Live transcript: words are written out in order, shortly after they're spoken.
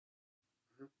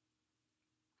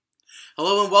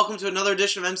Hello and welcome to another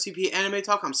edition of MCP Anime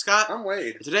Talk. I'm Scott. I'm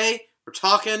Wade. And today, we're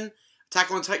talking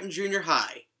Attack on Titan Junior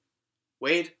High.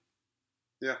 Wade?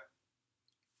 Yeah.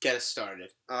 Get us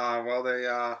started. Well,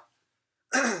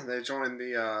 they joined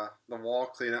the wall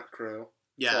cleanup crew.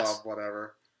 Yes. Club,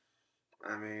 whatever.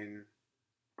 I mean,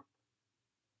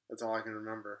 that's all I can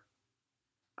remember.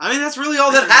 I mean, that's really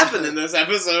all that happened in this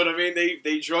episode. I mean,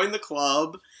 they joined the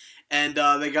club, and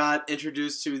they got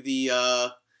introduced to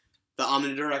the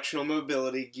omnidirectional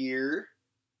mobility gear.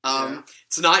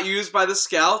 It's not used by the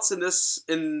scouts in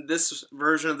this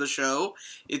version of the show.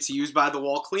 It's used by the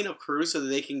wall cleanup crew so that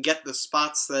they can get the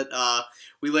spots that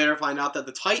we later find out that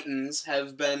the Titans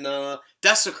have been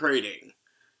desecrating.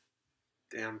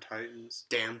 Damn Titans.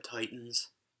 Damn Titans.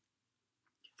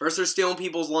 First they're stealing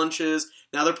people's lunches.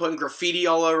 Now they're putting graffiti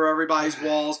all over everybody's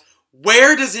walls.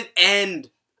 Where does it end?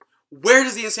 Where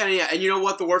does the insanity end? And you know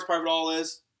what the worst part of it all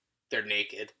is? They're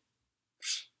naked.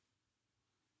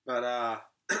 But, I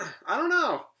don't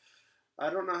know.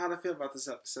 I don't know how to feel about this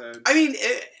episode. I mean,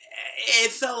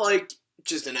 it felt like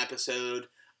just an episode.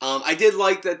 I did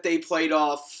like that they played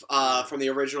off from the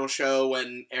original show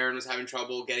when Aaron was having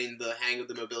trouble getting the hang of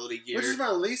the mobility gear. Which is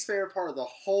my least favorite part of the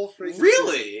whole freaking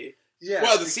Really? season. Yeah.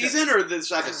 Well, the season or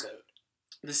this episode?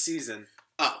 The season.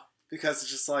 Oh. Because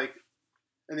it's just like,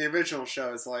 in the original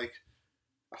show, it's like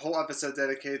a whole episode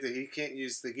dedicated to he can't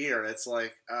use the gear. It's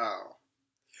like, oh.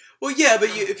 Well, yeah, but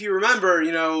if you remember,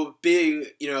 being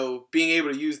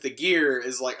able to use the gear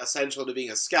is like essential to being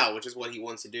a scout, which is what he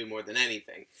wants to do more than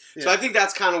anything. Yeah. So I think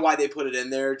that's kind of why they put it in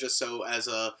there, just so as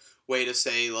a way to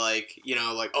say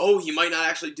oh, he might not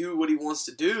actually do what he wants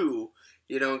to do,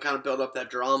 and kind of build up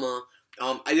that drama.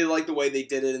 I did like the way they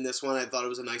did it in this one. I thought it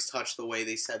was a nice touch the way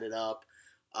they set it up.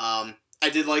 I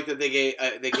did like that they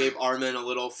gave Armin a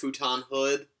little futon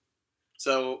hood,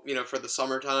 so for the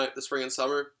summertime, the spring and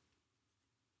summer.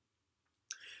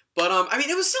 But, I mean,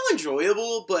 it was still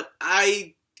enjoyable, but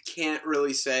I can't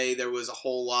really say there was a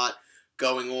whole lot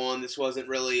going on. This wasn't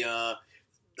really,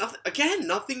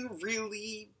 nothing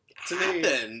really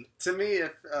happened. To me,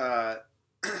 if,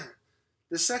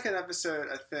 the second episode,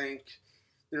 I think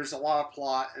there's a lot of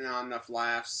plot and not enough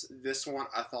laughs. This one,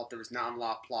 I thought there was not a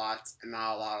lot of plot and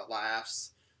not a lot of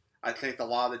laughs. I think a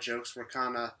lot of the jokes were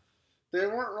they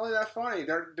weren't really that funny.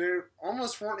 They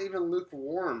almost weren't even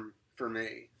lukewarm for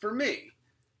me.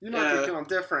 You might be feeling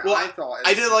different. Well,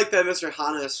 I did like that Mr.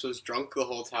 Hannes was drunk the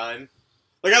whole time.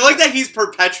 Like, I like that he's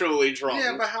perpetually drunk.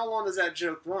 Yeah, but how long does that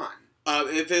joke run?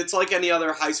 If it's like any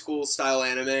other high school style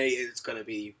anime, it's gonna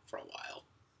be for a while.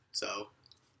 So,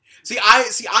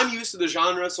 I'm used to the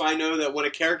genre, so I know that when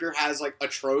a character has like a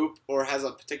trope or has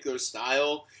a particular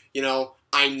style,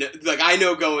 I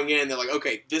know going in, they're like,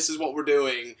 okay, this is what we're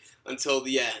doing until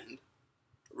the end.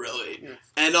 Really. Yeah.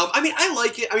 And, I mean, I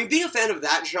like it. I mean, being a fan of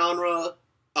that genre,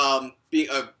 being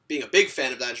a big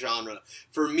fan of that genre,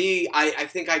 for me, I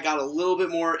think I got a little bit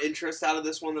more interest out of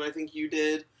this one than I think you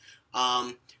did.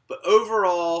 But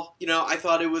overall, I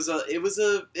thought it was a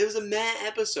meh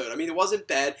episode. I mean, it wasn't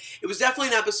bad. It was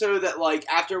definitely an episode that, like,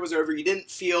 after it was over, you didn't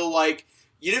feel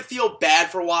bad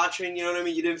for watching, you know what I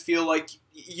mean? You didn't feel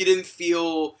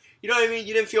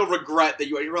regret that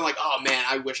you were like, oh man,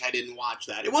 I wish I didn't watch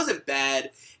that. It wasn't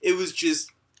bad. It was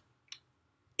just,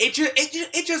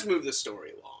 it just moved the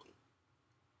story along.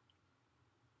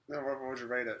 What would you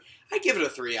rate it? I'd give it a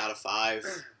 3 out of 5.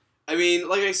 I mean,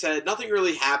 like I said, nothing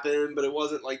really happened, but it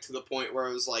wasn't like to the point where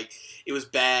it was like it was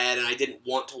bad and I didn't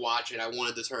want to watch it. I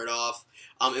wanted to turn it off.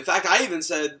 In fact, I even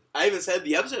said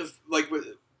the episode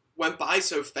went by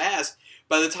so fast.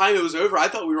 By the time it was over, I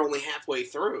thought we were only halfway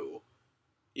through.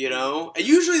 And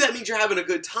usually that means you're having a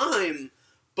good time,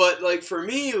 but like for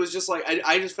me, it was just like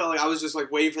I just felt like I was just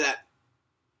like waiting for that,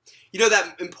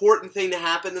 that important thing to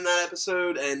happen in that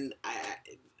episode, and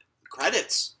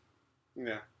credits.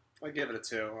 Yeah. I give it a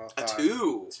 2. A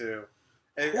 2? 2.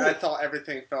 I thought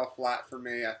everything fell flat for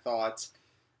me. I thought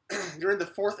during the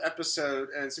 4th episode,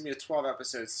 and it's going to be a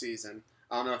 12-episode season.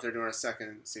 I don't know if they're doing a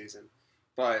second season.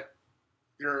 But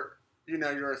you're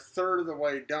a third of the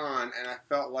way done, and I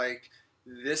felt like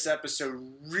this episode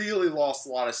really lost a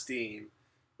lot of steam.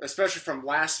 Especially from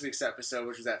last week's episode,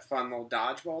 which was that fun little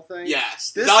dodgeball thing.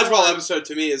 Yes. The dodgeball episode,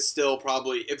 to me, is still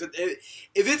probably... If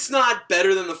it's not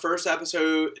better than the first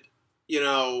episode...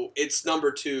 it's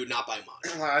number 2, not by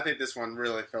much. I think this one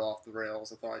really fell off the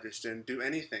rails. I thought I just didn't do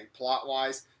anything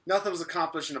plot-wise. Nothing was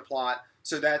accomplished in the plot,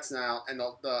 so that's now. And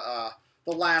the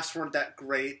laughs weren't that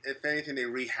great. If anything, they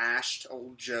rehashed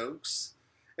old jokes.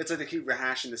 It's like they keep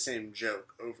rehashing the same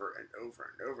joke over and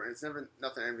over and over. And it's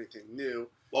anything new.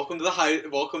 Welcome to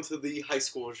the high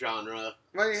school genre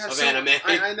of anime.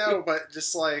 I know, but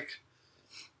just like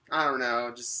I don't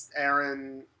know, just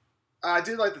Eren. I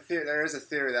do like the theory. There is a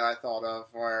theory that I thought of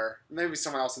where maybe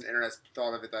someone else on the internet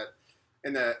thought of it, that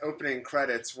in the opening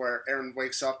credits where Eren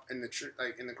wakes up in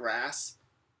the grass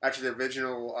after the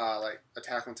original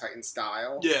Attack on Titan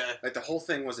style. Yeah. Like the whole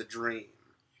thing was a dream.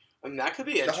 I mean, that could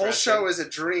be interesting. The whole show is a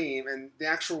dream, and the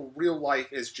actual real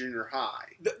life is junior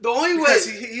high. The only because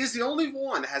way he is the only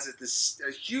one that has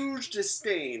a huge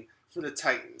disdain for the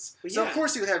Titans. Well, so yeah. of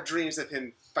course he would have dreams of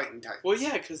him fighting Titans. Well,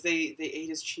 yeah, because they ate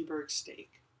his Cheeberg steak.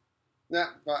 Yeah,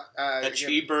 but that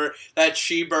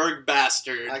Cheeberg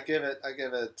bastard. I give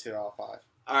it 2 out of 5.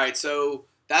 All right, so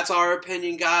that's our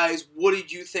opinion, guys. What did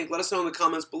you think? Let us know in the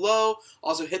comments below.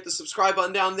 Also, hit the subscribe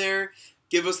button down there.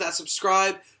 Give us that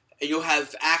subscribe, and you'll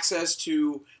have access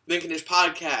to Mint Condish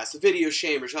Podcast, the Video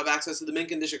Shamers. You'll have access to the Mint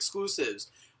Condish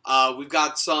exclusives. We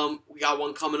got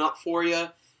one coming up for you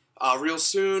real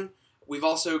soon. We've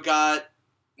also got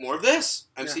more of this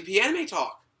MCP Anime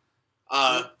Talk.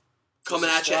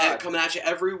 Coming at you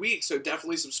every week, so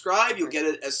definitely subscribe. You'll get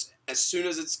it as soon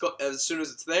as it's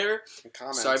there.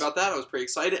 Sorry about that. I was pretty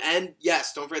excited. And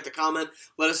yes, don't forget to comment.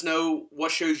 Let us know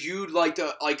what shows you'd like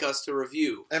us to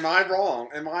review. Am I wrong?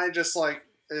 Am I just like?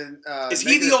 Is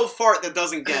he the old fart that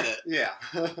doesn't get it? Yeah.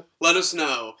 Let us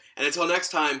know. And until next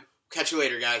time, catch you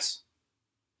later, guys.